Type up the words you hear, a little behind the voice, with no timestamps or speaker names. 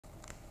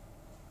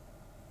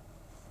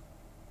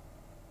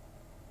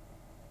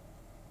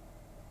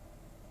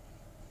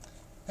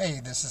Hey,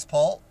 this is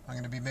Paul. I'm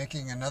going to be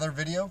making another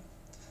video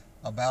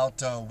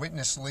about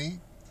Witness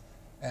Lee.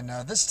 And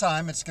this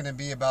time it's going to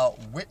be about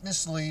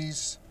Witness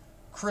Lee's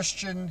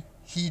Christian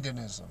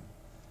hedonism.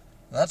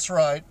 That's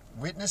right,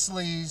 Witness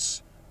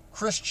Lee's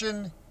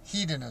Christian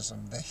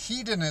hedonism. The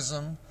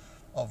hedonism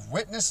of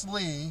Witness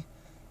Lee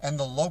and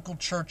the local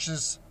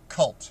church's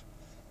cult.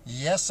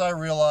 Yes, I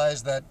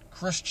realize that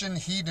Christian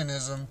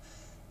hedonism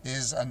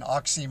is an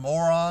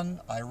oxymoron.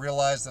 I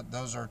realize that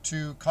those are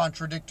two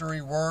contradictory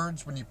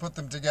words when you put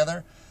them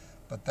together,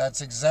 but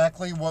that's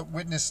exactly what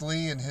Witness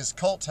Lee and his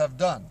cult have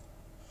done.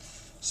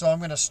 So I'm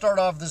going to start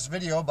off this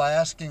video by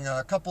asking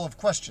a couple of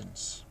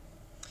questions.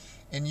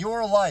 In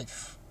your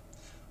life,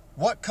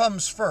 what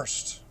comes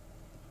first?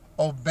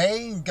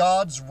 Obeying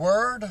God's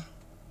word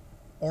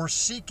or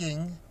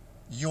seeking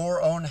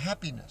your own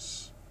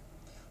happiness?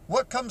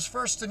 What comes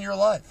first in your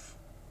life?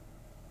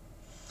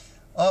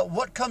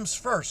 What comes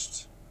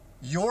first?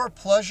 Your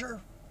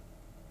pleasure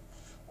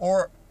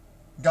or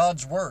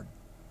God's word?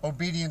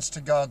 Obedience to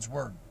God's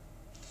word.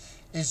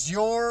 Is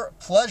your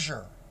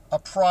pleasure a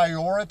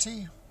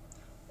priority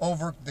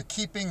over the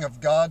keeping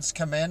of God's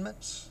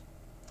commandments?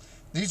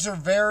 These are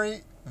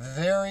very,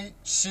 very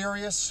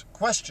serious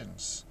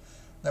questions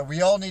that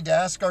we all need to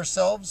ask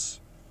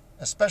ourselves,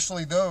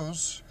 especially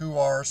those who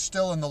are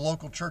still in the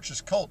local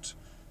church's cult.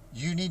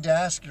 You need to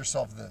ask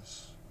yourself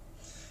this.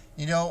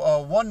 You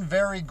know, one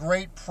very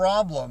great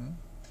problem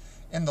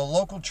in the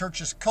local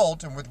church's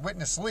cult and with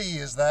Witness Lee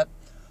is that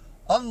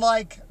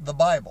unlike the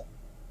Bible,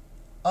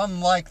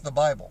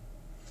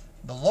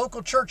 the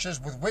local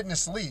churches with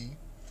Witness Lee,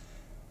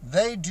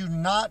 they do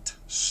not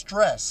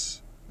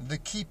stress the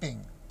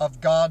keeping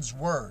of God's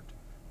word,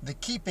 the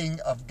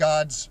keeping of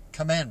God's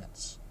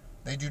commandments.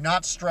 They do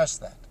not stress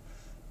that.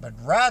 But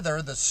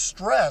rather, the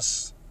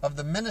stress of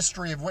the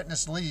ministry of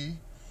Witness Lee,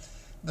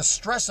 the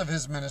stress of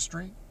his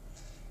ministry,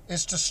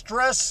 is to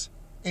stress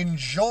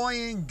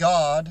enjoying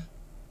God,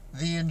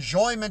 the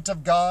enjoyment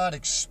of God,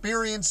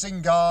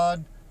 experiencing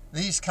God,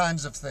 these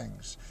kinds of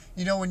things.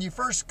 You know, when you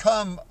first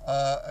come,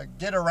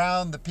 get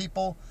around the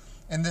people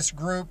in this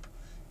group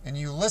and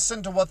you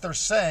listen to what they're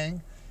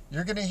saying,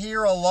 you're going to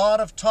hear a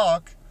lot of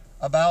talk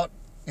about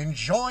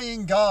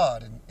enjoying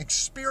God and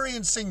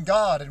experiencing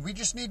God, and we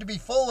just need to be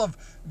full of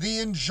the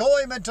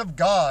enjoyment of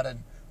God,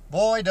 and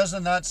boy,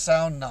 doesn't that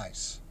sound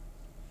nice.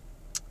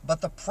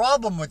 But the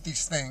problem with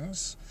these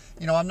things,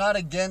 you know, I'm not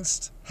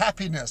against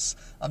happiness.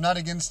 I'm not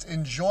against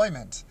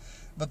enjoyment.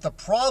 But the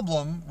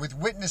problem with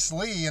Witness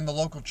Lee and the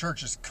local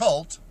church's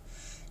cult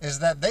is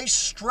that they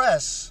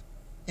stress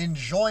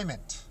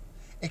enjoyment,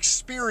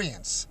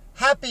 experience,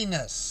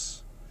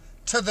 happiness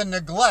to the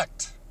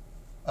neglect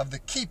of the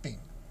keeping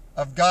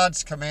of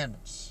God's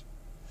commandments.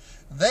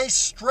 They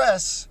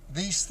stress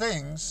these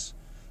things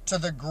to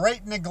the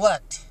great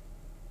neglect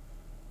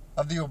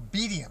of the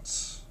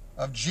obedience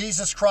of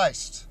Jesus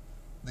Christ,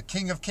 the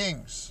King of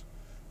Kings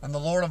and the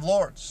Lord of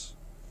Lords.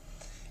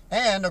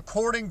 And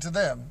according to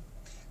them,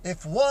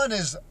 if one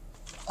is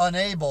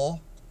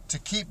unable to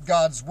keep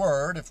God's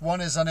word, if one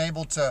is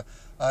unable to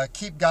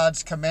keep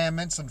God's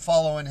commandments and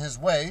follow in his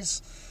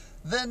ways,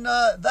 then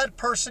that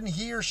person,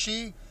 he or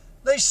she,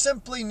 they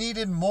simply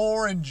needed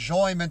more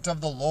enjoyment of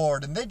the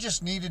Lord, and they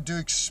just needed to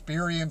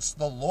experience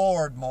the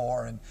Lord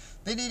more, and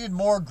they needed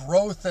more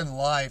growth in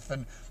life,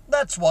 and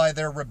that's why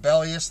they're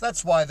rebellious,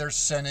 that's why they're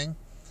sinning.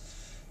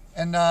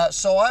 And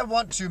so I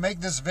want to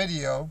make this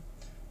video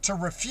to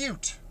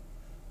refute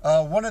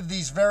one of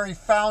these very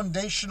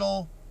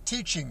foundational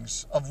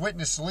teachings of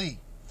Witness Lee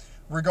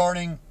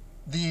regarding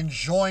the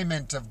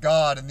enjoyment of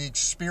God and the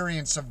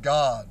experience of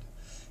God,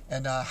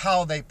 and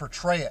how they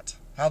portray it,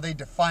 how they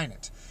define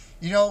it.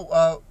 You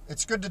know,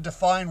 it's good to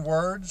define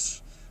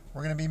words.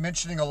 We're going to be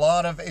mentioning a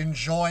lot of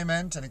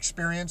enjoyment and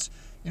experience.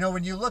 You know,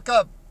 when you look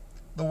up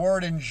the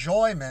word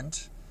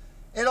enjoyment,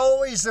 it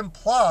always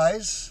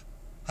implies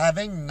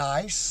having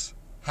nice,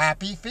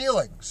 happy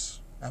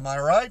feelings. Am I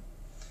right?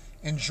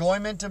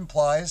 Enjoyment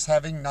implies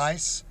having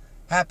nice,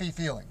 happy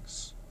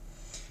feelings.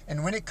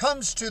 And when it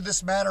comes to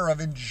this matter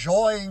of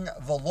enjoying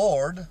the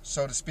Lord,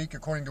 so to speak,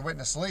 according to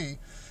Witness Lee,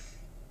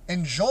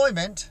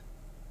 enjoyment,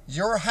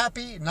 your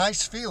happy,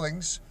 nice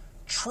feelings,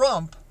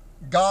 trump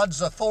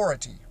God's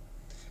authority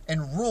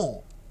and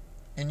rule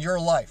in your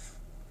life,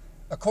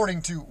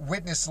 according to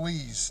Witness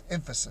Lee's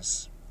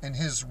emphasis in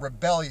his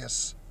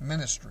rebellious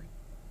ministry.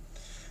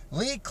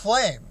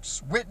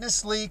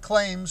 Witness Lee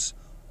claims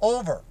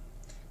over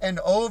and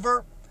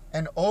over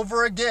and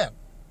over again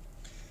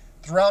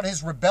throughout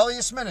his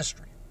rebellious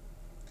ministry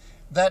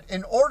that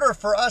in order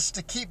for us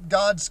to keep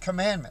God's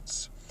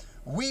commandments,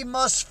 we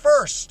must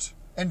first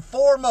and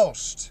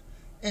foremost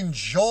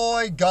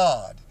enjoy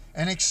God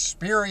and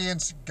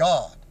experience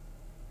God.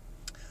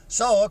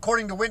 So,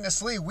 according to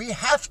Witness Lee, we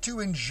have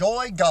to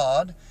enjoy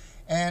God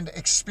and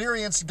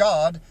experience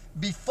God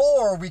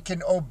before we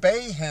can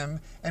obey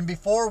him and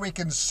before we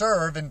can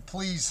serve and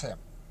please him.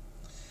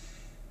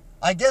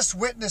 I guess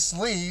Witness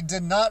Lee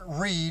did not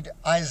read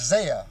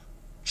Isaiah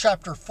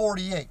chapter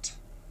 48,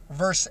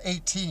 verse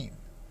 18,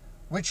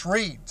 which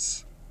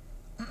reads,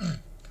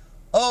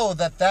 Oh,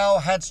 that thou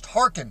hadst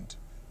hearkened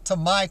to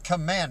my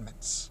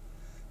commandments.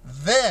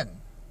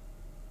 Then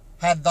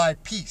had thy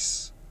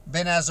peace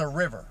been as a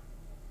river,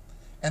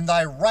 and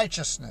thy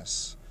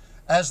righteousness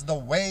as the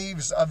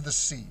waves of the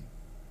sea.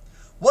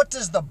 What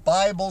does the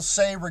Bible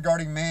say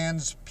regarding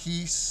man's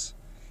peace,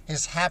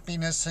 his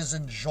happiness, his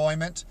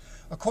enjoyment?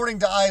 According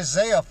to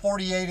Isaiah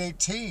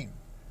 48:18,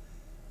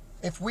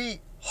 if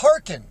we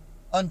hearken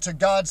unto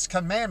God's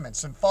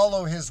commandments and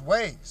follow his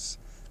ways,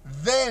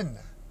 then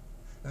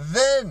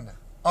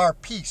our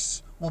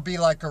peace will be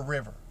like a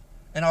river,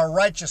 and our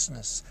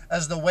righteousness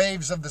as the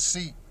waves of the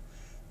sea.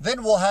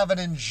 Then we'll have an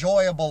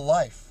enjoyable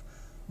life.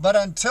 But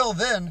until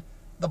then,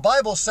 the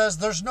Bible says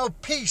there's no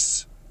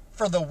peace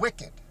for the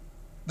wicked.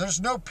 There's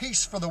no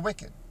peace for the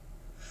wicked.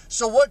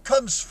 So what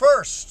comes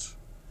first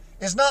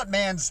is not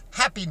man's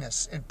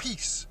happiness and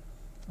peace.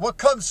 What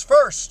comes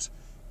first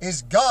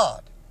is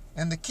God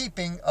and the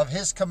keeping of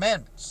his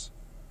commandments.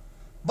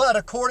 But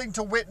according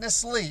to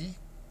Witness Lee,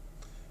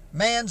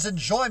 man's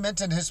enjoyment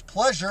and his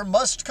pleasure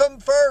must come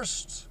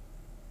first.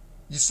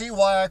 You see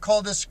why I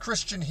call this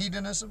Christian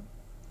hedonism?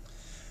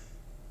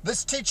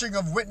 This teaching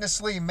of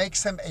Witness Lee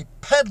makes him a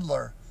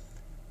peddler,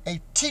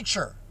 a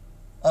teacher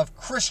of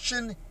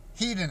Christian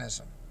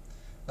hedonism.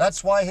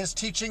 That's why his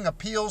teaching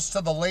appeals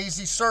to the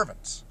lazy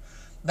servants.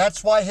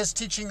 That's why his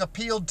teaching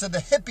appealed to the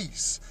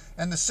hippies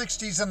in the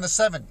 60s and the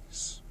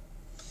 70s.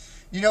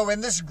 You know,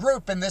 in this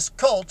group, in this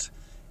cult,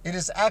 it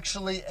is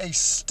actually a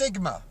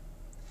stigma.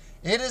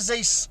 It is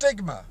a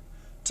stigma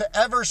to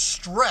ever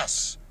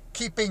stress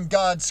keeping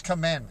God's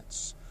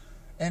commandments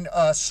and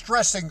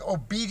stressing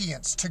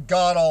obedience to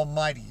God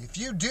Almighty. If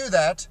you do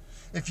that,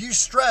 if you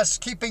stress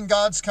keeping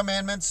God's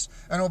commandments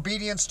and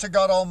obedience to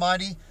God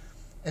Almighty,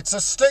 it's a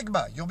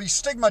stigma. You'll be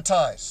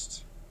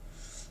stigmatized,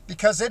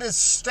 because it is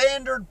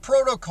standard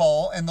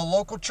protocol in the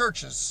local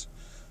churches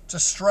to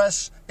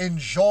stress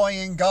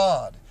enjoying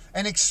God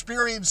and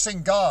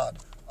experiencing God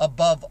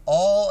above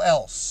all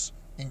else,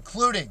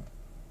 including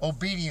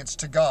obedience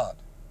to God.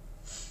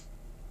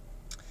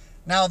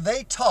 Now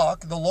the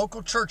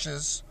local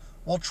churches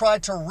will try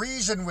to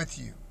reason with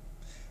you.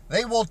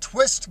 They will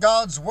twist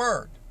God's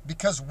word,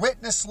 because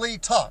Witness Lee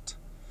taught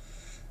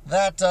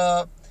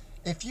that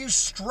if you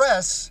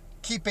stress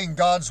keeping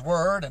God's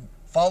word and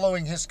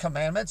following his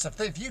commandments,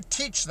 if you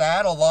teach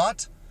that a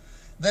lot,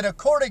 then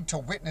according to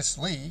Witness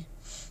Lee,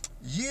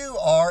 you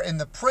are in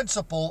the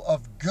principle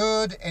of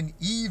good and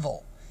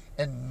evil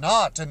and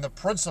not in the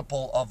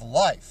principle of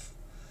life.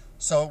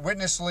 So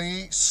Witness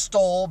Lee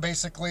stole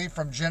basically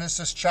from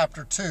Genesis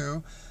chapter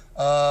 2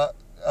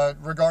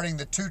 regarding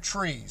the two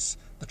trees,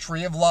 the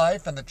tree of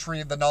life and the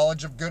tree of the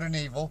knowledge of good and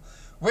evil.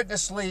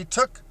 Witness Lee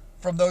took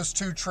from those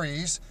two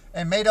trees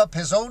and made up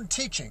his own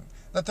teaching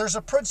that there's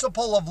a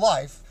principle of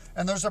life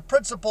and there's a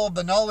principle of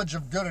the knowledge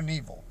of good and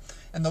evil.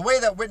 And the way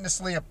that Witness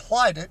Lee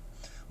applied it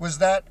was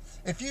that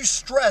if you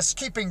stress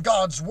keeping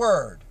God's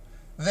word,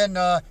 then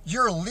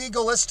you're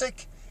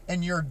legalistic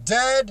and you're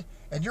dead,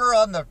 and you're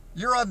on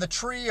the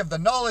tree of the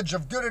knowledge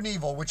of good and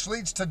evil, which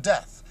leads to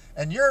death,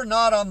 and you're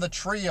not on the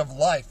tree of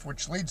life,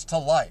 which leads to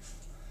life.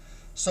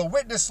 So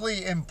Witness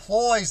Lee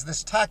employs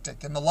this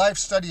tactic in the life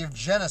study of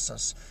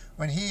Genesis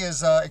when he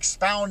is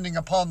expounding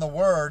upon the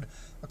word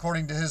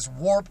according to his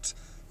warped,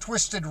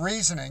 twisted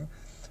reasoning.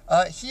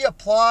 He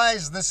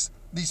applies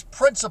these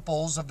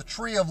principles of the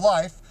tree of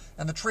life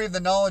and the tree of the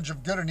knowledge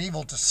of good and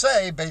evil to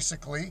say,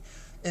 basically,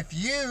 if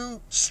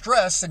you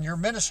stress in your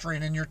ministry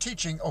and in your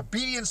teaching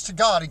obedience to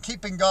God and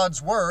keeping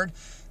God's word,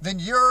 then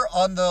you're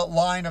on the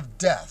line of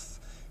death.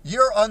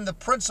 You're on the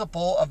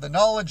principle of the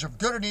knowledge of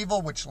good and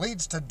evil, which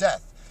leads to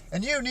death.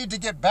 And you need to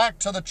get back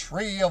to the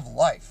tree of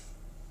life.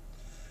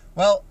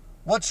 Well,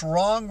 what's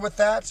wrong with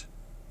that?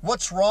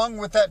 What's wrong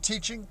with that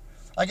teaching?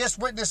 I guess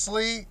Witness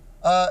Lee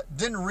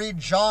didn't read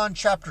John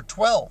chapter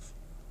 12,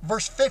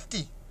 verse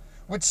 50,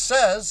 which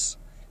says,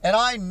 "And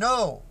I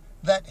know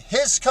that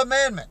his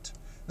commandment,"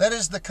 that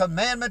is the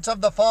commandment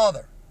of the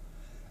Father,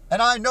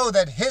 "and I know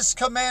that his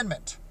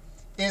commandment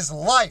is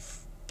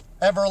life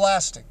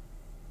everlasting."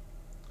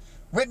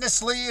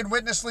 Witness Lee and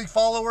Witness Lee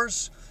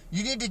followers,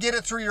 you need to get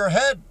it through your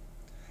head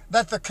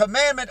that the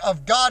commandment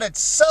of God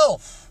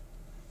itself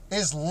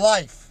is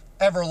life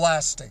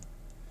everlasting.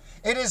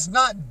 It is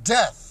not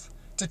death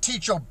to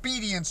teach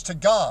obedience to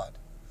God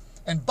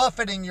and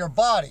buffeting your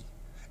body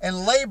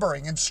and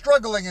laboring and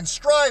struggling and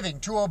striving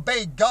to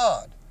obey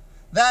God.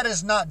 That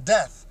is not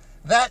death.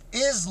 That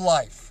is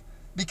life,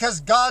 because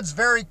God's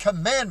very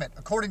commandment,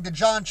 according to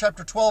John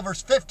chapter 12,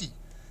 verse 50,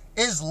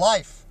 is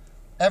life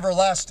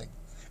everlasting.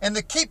 And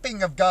the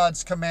keeping of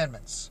God's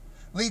commandments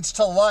leads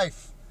to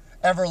life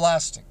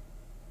everlasting.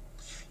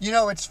 You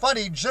know, it's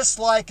funny, just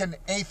like an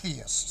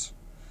atheist.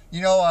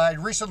 You know, I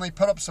recently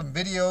put up some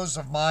videos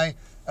of my,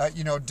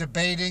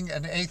 debating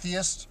an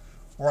atheist,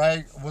 where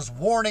I was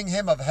warning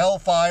him of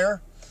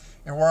hellfire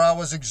and where I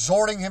was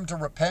exhorting him to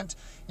repent.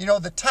 You know,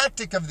 the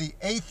tactic of the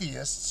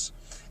atheists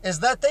is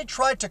that they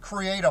try to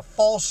create a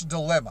false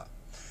dilemma.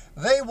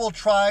 They will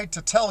try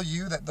to tell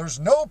you that there's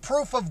no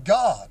proof of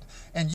God